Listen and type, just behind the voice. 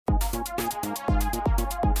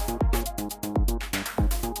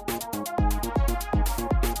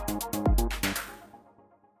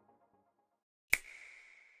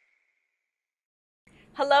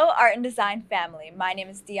Hello, Art and Design family. My name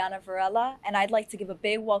is Deanna Varela, and I'd like to give a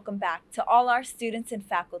big welcome back to all our students and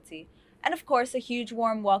faculty, and of course, a huge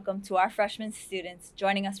warm welcome to our freshman students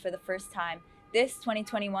joining us for the first time this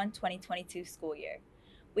 2021-2022 school year.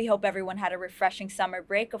 We hope everyone had a refreshing summer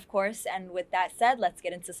break, of course, and with that said, let's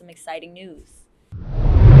get into some exciting news.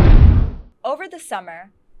 Over the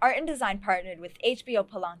summer, Art and Design partnered with HBO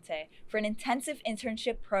Palante for an intensive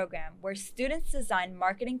internship program where students design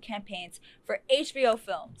marketing campaigns for HBO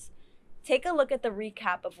films. Take a look at the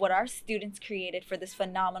recap of what our students created for this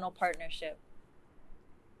phenomenal partnership.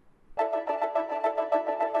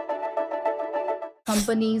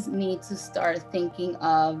 Companies need to start thinking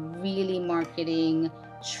of really marketing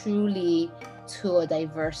truly to a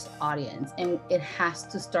diverse audience, and it has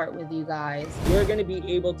to start with you guys. We're going to be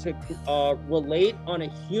able to relate on a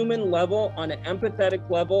human level, on an empathetic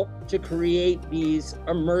level, to create these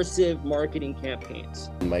immersive marketing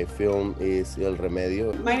campaigns. My film is El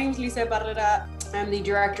Remedio. My name is Lisa Barrera. I'm the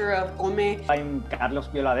director of Come. I'm Carlos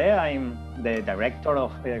Violade. I'm the director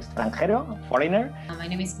of Extranjero, Foreigner. My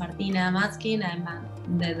name is Martina Matskin. I'm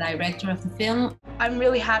the director of the film. I'm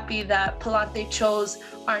really happy that Palante chose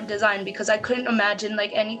art and design because I couldn't imagine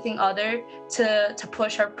like anything other to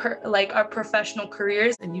push our professional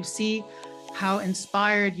careers. And you see how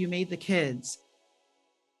inspired you made the kids.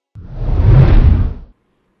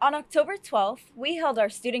 On October 12th, we held our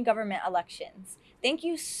student government elections. Thank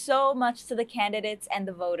you so much to the candidates and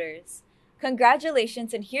the voters.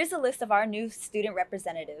 Congratulations, and here's a list of our new student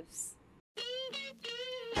representatives.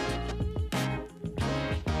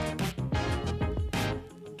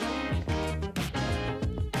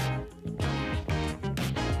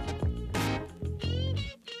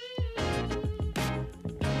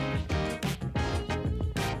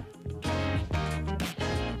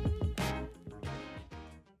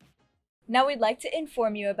 Now we'd like to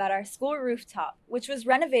inform you about our school rooftop, which was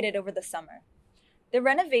renovated over the summer. The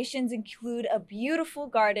renovations include a beautiful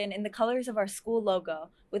garden in the colors of our school logo,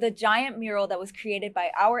 with a giant mural that was created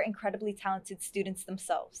by our incredibly talented students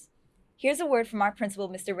themselves. Here's a word from our principal,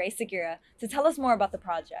 Mr. Ray Segura, to tell us more about the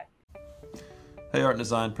project. Hey Art and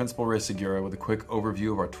Design, Principal Ray Segura with a quick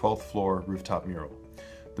overview of our 12th floor rooftop mural.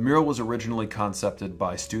 The mural was originally concepted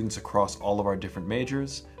by students across all of our different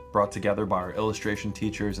majors, brought together by our illustration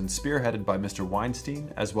teachers and spearheaded by Mr.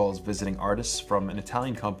 Weinstein, as well as visiting artists from an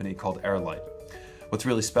Italian company called Airlight. What's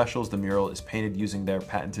really special is the mural is painted using their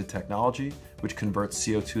patented technology, which converts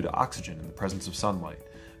CO2 to oxygen in the presence of sunlight,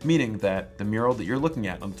 meaning that the mural that you're looking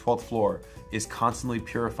at on the 12th floor is constantly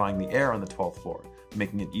purifying the air on the 12th floor,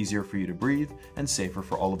 making it easier for you to breathe and safer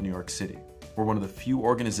for all of New York City. We're one of the few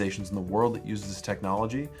organizations in the world that uses this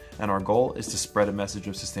technology, and our goal is to spread a message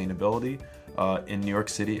of sustainability in New York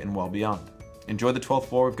City and well beyond. Enjoy the 12th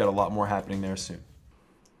floor, we've got a lot more happening there soon.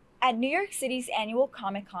 At New York City's annual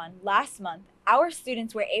Comic-Con last month, our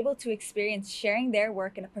students were able to experience sharing their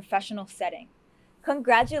work in a professional setting.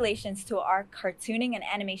 Congratulations to our cartooning and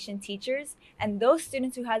animation teachers and those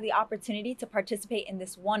students who had the opportunity to participate in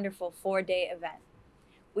this wonderful 4-day event.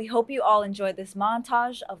 We hope you all enjoyed this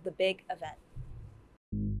montage of the big event.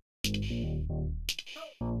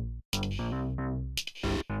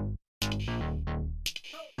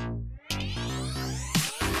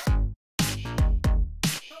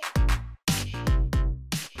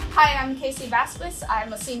 Hi, I'm Casey Vasquez.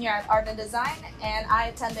 I'm a senior at Art and Design, and I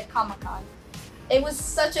attended Comic-Con. It was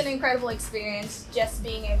such an incredible experience just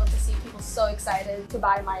being able to see people so excited to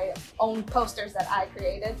buy my own posters that I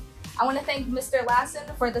created. I want to thank Mr. Lassen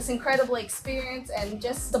for this incredible experience and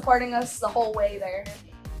just supporting us the whole way there.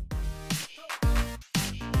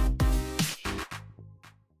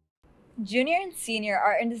 Junior and senior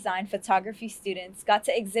art and design photography students got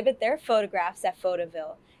to exhibit their photographs at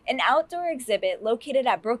Photoville, an outdoor exhibit located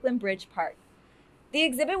at Brooklyn Bridge Park. The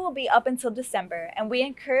exhibit will be up until December, and we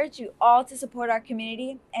encourage you all to support our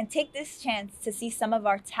community and take this chance to see some of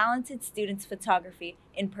our talented students' photography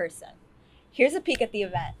in person. Here's a peek at the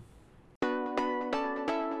event.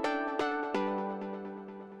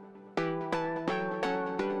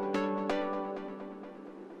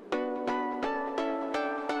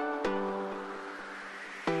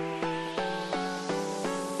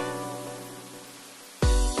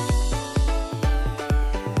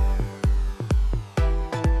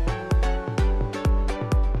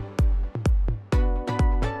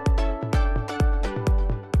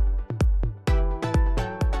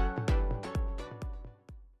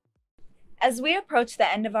 As we approach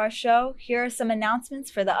the end of our show, here are some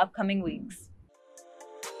announcements for the upcoming weeks.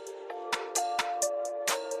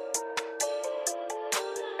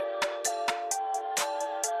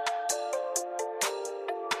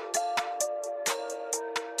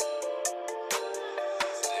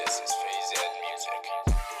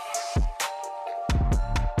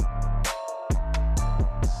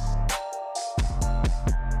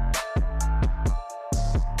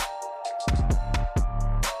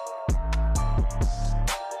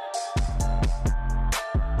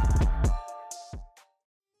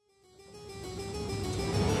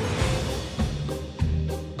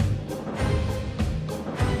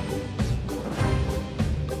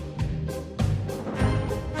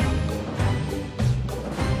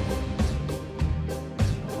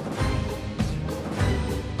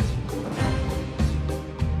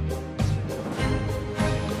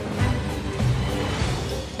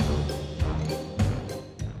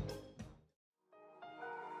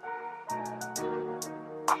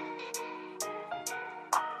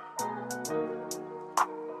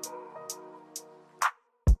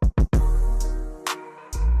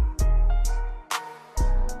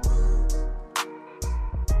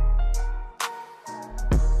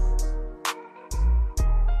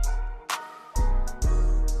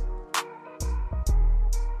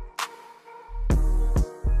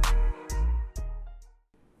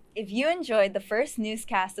 If you enjoyed the first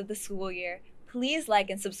newscast of the school year, please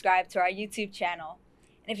like and subscribe to our YouTube channel.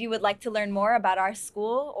 And if you would like to learn more about our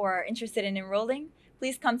school or are interested in enrolling,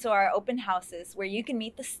 please come to our open houses where you can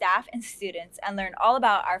meet the staff and students and learn all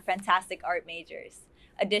about our fantastic art majors.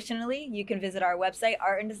 Additionally, you can visit our website,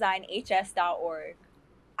 artanddesignhs.org.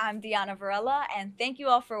 I'm Diana Varela, and thank you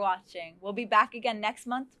all for watching. We'll be back again next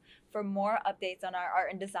month for more updates on our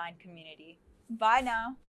art and design community. Bye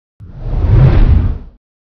now.